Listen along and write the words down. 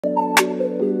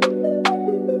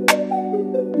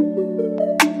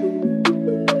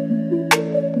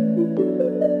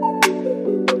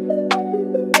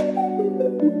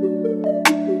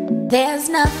There's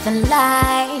nothing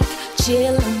like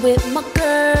chilling with my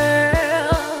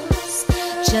girls.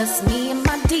 Just me and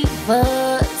my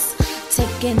divas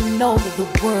taking over the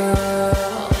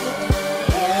world.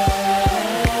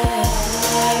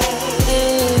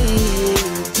 Hey,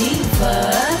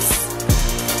 divas.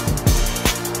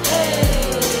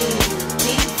 Hey,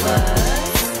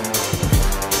 divas.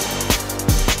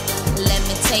 Let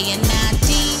me tell you now.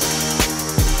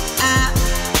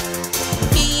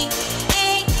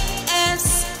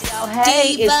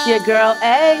 Hey, it's your girl.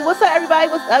 Hey, what's up, everybody?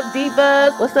 What's up,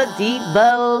 divas? What's up,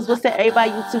 divos? What's up, everybody,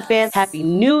 YouTube fans? Happy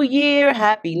New Year.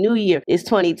 Happy New Year. It's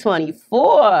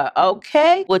 2024,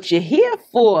 okay? What you're here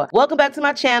for. Welcome back to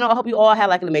my channel. I hope you all had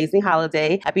like an amazing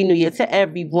holiday. Happy New Year to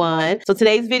everyone. So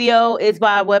today's video is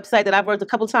by a website that I've worked a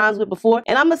couple times with before.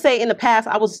 And I'm going to say in the past,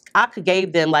 I could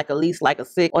gave them like at least like a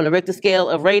 6 on the Richter scale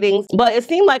of ratings. But it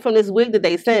seemed like from this wig that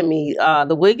they sent me,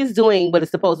 the wig is doing what it's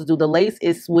supposed to do. The lace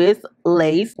is Swiss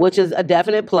lace, which is a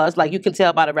definite plus. Like you can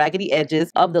tell by the raggedy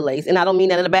edges of the lace, and I don't mean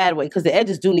that in a bad way, because the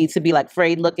edges do need to be like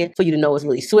frayed looking for you to know it's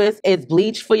really Swiss. It's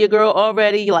bleached for your girl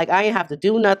already. Like I ain't have to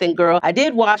do nothing, girl. I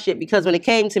did wash it because when it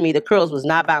came to me, the curls was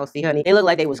not bouncy, honey. They looked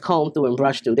like they was combed through and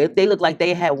brushed through. They looked like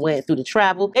they had went through the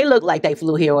travel. They looked like they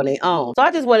flew here on their own. So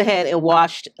I just went ahead and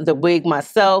washed the wig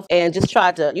myself and just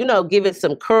tried to, you know, give it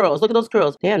some curls. Look at those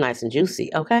curls. They're nice and juicy,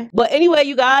 okay? But anyway,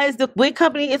 you guys, the wig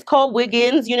company is called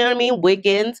Wiggins. You know what I mean?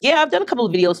 Wiggins. Yeah, I've done a couple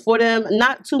of videos for them.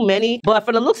 Not too many, but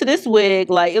for the looks of this wig,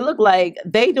 like it looked like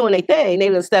they doing their thing. They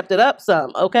done stepped it up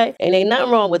some, okay? And ain't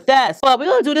nothing wrong with that. But we're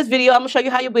gonna do this video. I'm gonna show you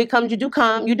how your wig comes. You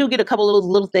do get a couple of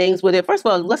little things with it. First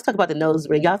of all, let's talk about the nose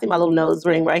ring. Y'all see my little nose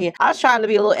ring right here? I was trying to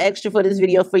be a little extra for this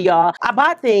video for y'all. I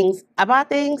buy things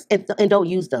and don't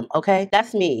use them, okay?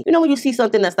 That's me. You know when you see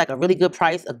something that's like a really good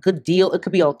price, a good deal, it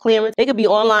could be on clearance, it could be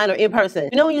online or in person.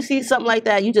 You know when you see something like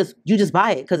that, you just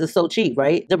buy it because it's so cheap,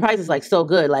 right? The price is like so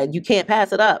good, like you can't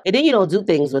pass it up. And then you don't do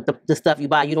things with the stuff you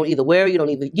buy. You don't either wear it,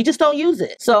 you just don't use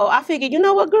it. So I figured, you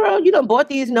know what, girl, you done bought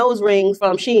these nose rings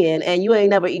from Shein and you ain't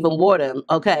never even wore them,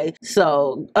 okay?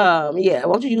 So yeah,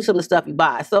 why don't you use some of the stuff you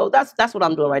buy? So that's what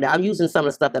I'm doing right now. I'm using some of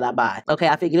the stuff that I buy, okay?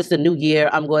 I figured it's a new year.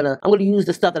 I'm gonna use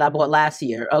the stuff that I bought last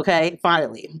year, okay?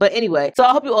 Finally. But anyway, so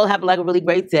I hope you all have like a really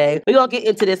great day. We're gonna get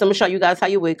into this. I'm gonna show you guys how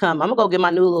your wig come. I'm gonna go get my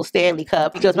new little Stanley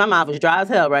cup because my mouth is dry as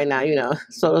hell right now, you know.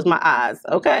 So is my eyes,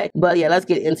 okay? But yeah, let's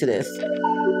get into this.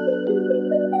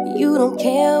 You don't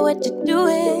care what you're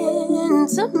doing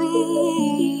to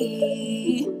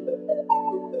me.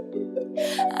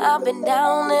 I've been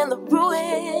down in the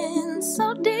ruins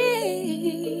so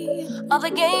deep. All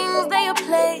the games they are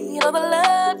playing, all the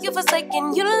love you've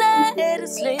forsaken, you let it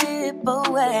slip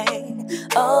away.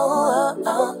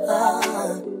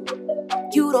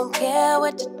 You don't care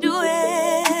what you're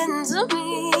doing to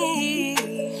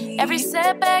me. Every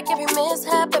setback, every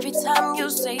mishap, every time you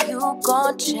say you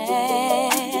gon' change.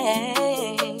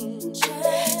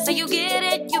 Say you get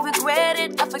it, you regret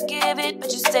it, I forgive it,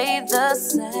 but you stay the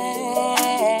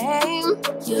same.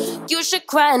 You should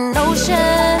cry an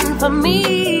ocean for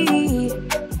me,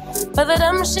 for the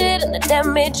dumb shit and the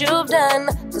damage you've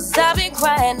done. Cause I've been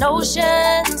crying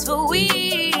oceans for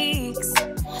weeks.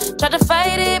 Tried to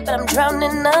fight it, but I'm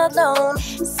drowning alone.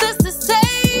 Sister,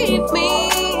 save me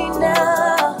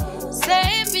now.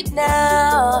 Save me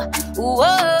now.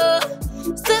 Whoa.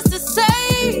 Sister,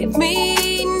 save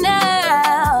me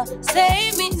now.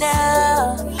 Save me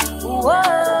now. Whoa.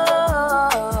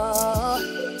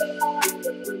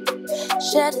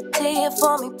 Shed a tear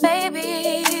for me,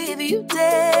 baby, if you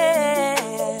dare.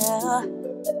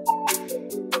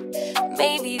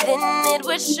 Maybe then it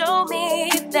would show me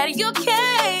that you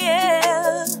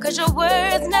care. Cause your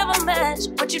words never match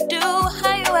what you do,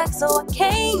 how you act, so I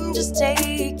can't just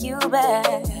take you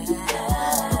back. You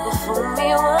fool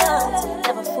me once,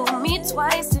 never fool me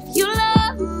twice. If you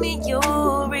love me,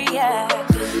 you'll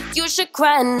react. You should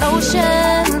cry an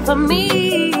ocean for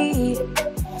me,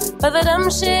 for the dumb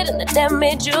shit and the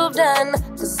damage you've done.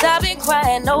 Cause I've been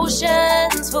crying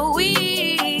oceans for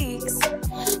weeks.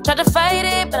 Tried to fight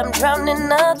it, but I'm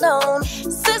drowning alone.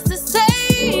 Sister,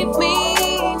 save me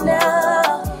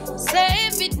now.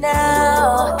 Save me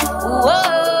now.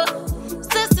 Whoa.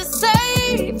 Sister,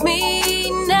 save me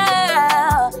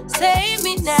now. Save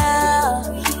me now.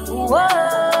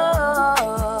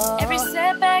 Whoa. Every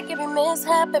setback, every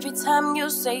mishap, every time you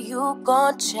say you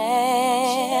gon'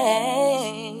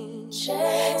 change.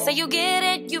 Say you get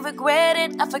it, you regret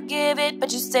it, I forgive it,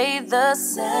 but you stay the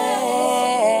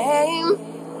same.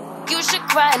 You should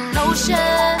cry an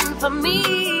ocean for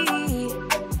me,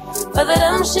 for the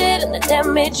dumb shit and the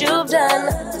damage you've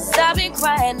done. Cause I've been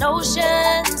crying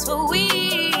oceans for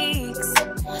weeks.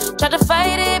 Tried to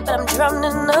fight it, but I'm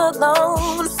drowning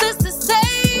alone. Sister,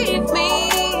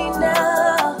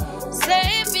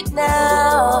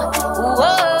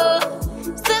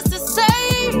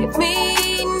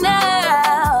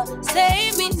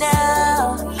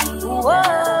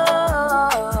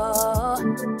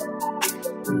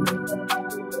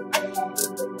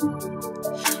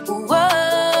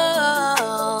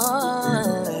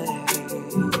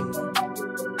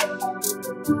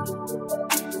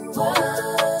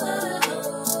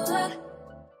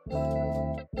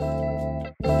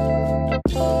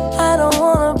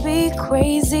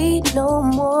 crazy no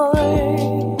more.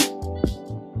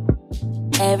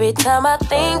 Every time I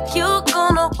think you're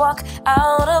gonna walk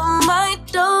out of my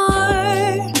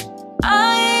door,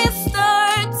 I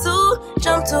start to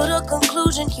jump to the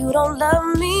conclusion you don't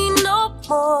love me no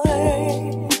more.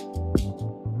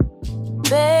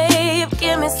 Babe,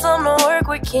 give me some to work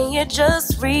with, can you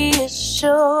just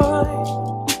reassure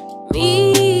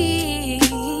me?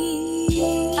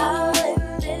 I'll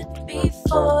end it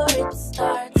before it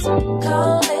starts.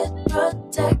 Call it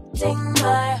protecting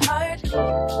my heart.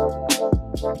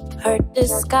 Hurt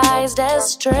disguised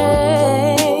as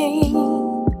strength,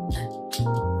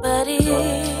 but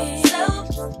it's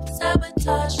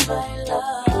self-sabotage my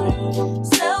love.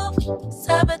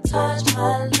 Self-sabotage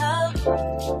my love,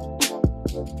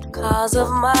 cause of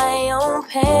my own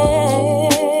pain.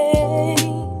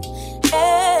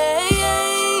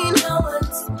 Hey, no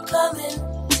one's coming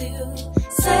to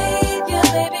save you,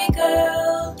 baby girl.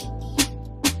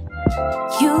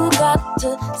 You got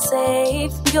to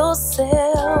save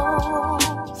yourself.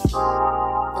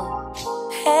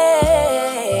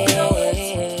 Hey, no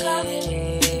one's coming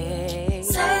to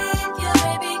save you,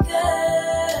 baby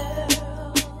girl.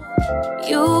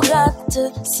 You got to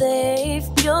save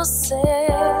yourself.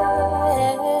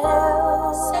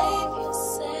 Save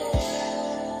yourself.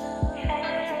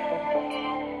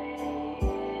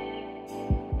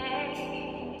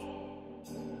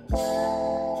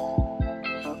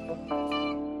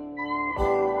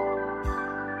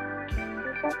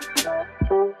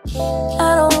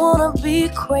 I don't wanna be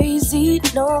crazy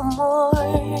no more.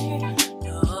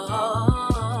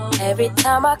 Every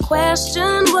time I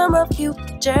question what my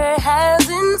future has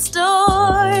in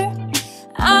store,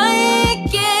 I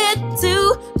get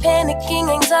to panicking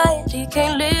anxiety,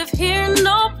 can't live here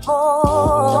no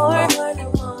more.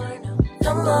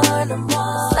 No more, no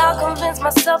more. I'll convince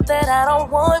myself that I don't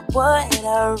want what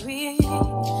I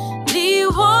really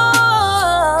want.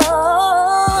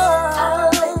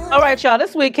 All right, y'all,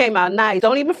 this wig came out nice.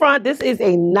 Don't even front. This is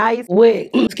a nice wig.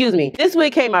 Excuse me. This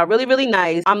wig came out really, really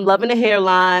nice. I'm loving the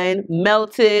hairline.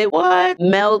 Melted. What?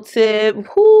 Melted.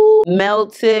 Whoo.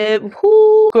 Melted.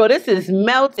 Whoo. Girl, this is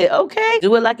melted. Okay.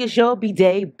 Do it like it's your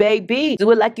B-day, baby.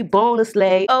 Do it like you bone a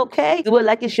slay. Okay. Do it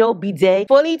like it's your B-day.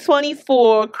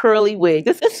 2024 curly wig.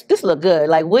 This look good.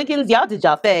 Like Wiggins, y'all did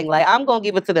y'all thing. Like I'm gonna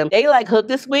give it to them. They like hooked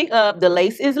this wig up. The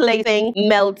lace is lacing,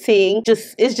 melting.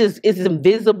 It's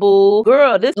invisible.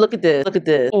 Girl, look at this. Look at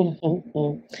this.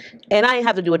 And I didn't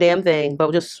have to do a damn thing,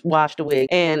 but just wash the wig.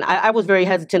 And I was very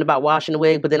hesitant about washing the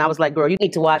wig, but then I was like, girl, you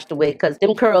need to wash the wig because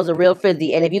them curls are real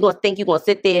frizzy. And if you're gonna think you're gonna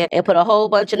sit there and put a whole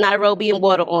bunch of Nairobi and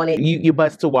water on it, you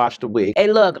must to wash the wig.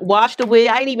 and look, wash the wig.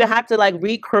 I didn't even have to like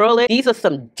recurl it. These are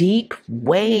some deep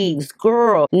waves,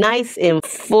 girl. Nice and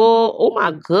full. Oh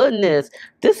my goodness.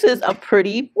 This is a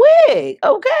pretty wig,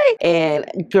 okay?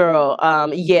 And girl,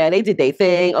 yeah, they did their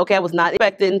thing. Okay, I was not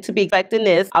expecting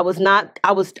this. I was not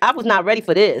ready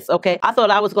for this, okay? I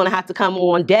thought I was gonna have to come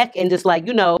on deck and just like,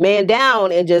 you know, man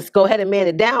down and just go ahead and man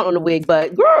it down on the wig.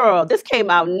 But girl, this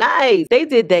came out nice. They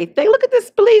did their thing. Look at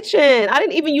this bleaching. I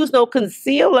didn't even use no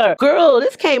concealer. Girl,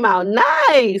 this came out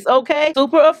nice, okay?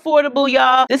 Super affordable,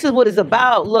 y'all. This is what it's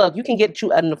about. Look, you can get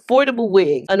you an affordable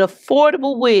wig,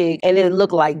 and it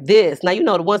look like this. Now, you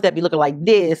know, the ones that be looking like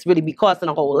this really be costing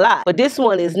a whole lot, but this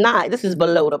one is not. This is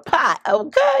below the pot,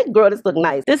 okay? Girl, this look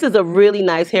nice. This is a really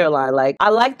nice hairline. Like, I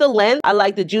like the length. I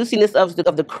like the juiciness of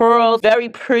the curls. Very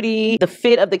pretty. The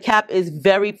fit of the cap is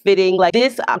very fitting. Like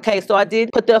this, okay, so I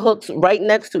did put the hooks right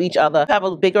next to each other. Have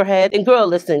a bigger head. And girl,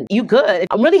 listen, you good.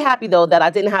 I'm really happy though that I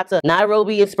didn't have to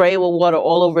Nairobi and spray it with water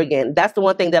all over again. That's the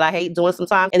one thing that I hate doing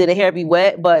sometimes. And then the hair be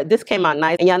wet, but this came out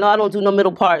nice. And y'all know I don't do no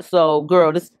middle part, so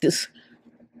girl, this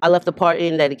I left the part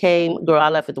in that it came. Girl, I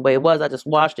left it the way it was. I just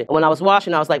washed it. And when I was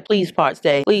washing, I was like, please, part,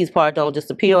 stay. Please, part, don't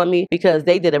disappear on me, because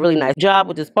they did a really nice job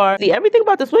with this part. See, everything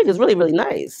about this wig is really, really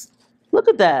nice. Look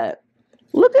at that.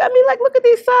 Look at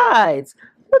these sides.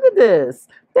 Look at this.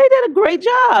 They did a great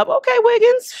job. Okay,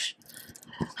 Wiggins.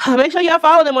 Make sure y'all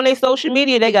follow them on their social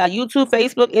media. They got YouTube,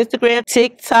 Facebook, Instagram,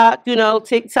 TikTok. You know,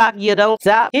 TikTok, you don't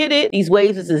stop. Hit it. These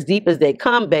waves is as deep as they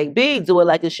come, baby. Do it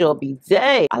like it's your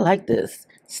B-day. I like this.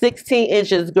 16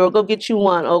 inches, girl. Go get you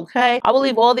one, okay? I will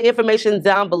leave all the information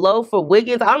down below for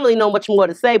Wiggins. I don't really know much more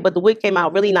to say, but the wig came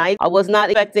out really nice. I was not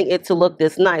expecting it to look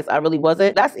this nice. I really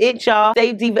wasn't. That's it, y'all.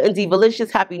 Stay diva and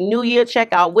divalicious. Happy New Year. Check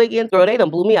out Wiggins. Girl, they done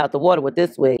blew me out the water with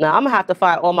this wig. Now, I'm gonna have to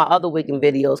find all my other wigging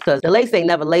videos because the lace ain't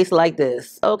never laced like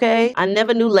this, okay? I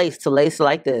never knew lace to lace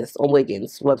like this on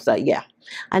Wiggins' website. Yeah.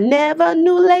 I never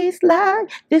knew lace like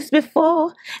this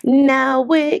before. Now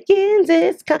Wiggins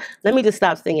is let me just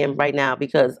stop singing right now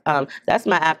because that's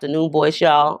my afternoon voice,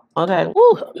 y'all. Okay.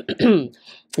 Woo.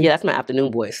 Yeah, that's my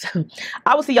afternoon voice.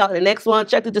 I will see y'all in the next one.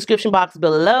 Check the description box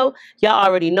below. Y'all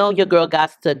already know your girl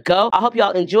got to go. I hope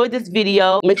y'all enjoyed this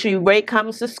video. Make sure you rate,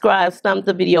 comment, subscribe, thumb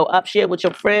the video up, share it with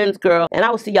your friends, girl. And I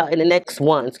will see y'all in the next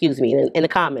one, excuse me, in the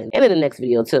comments. And in the next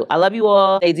video, too. I love you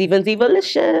all. Stay diva and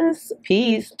divalicious.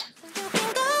 Peace.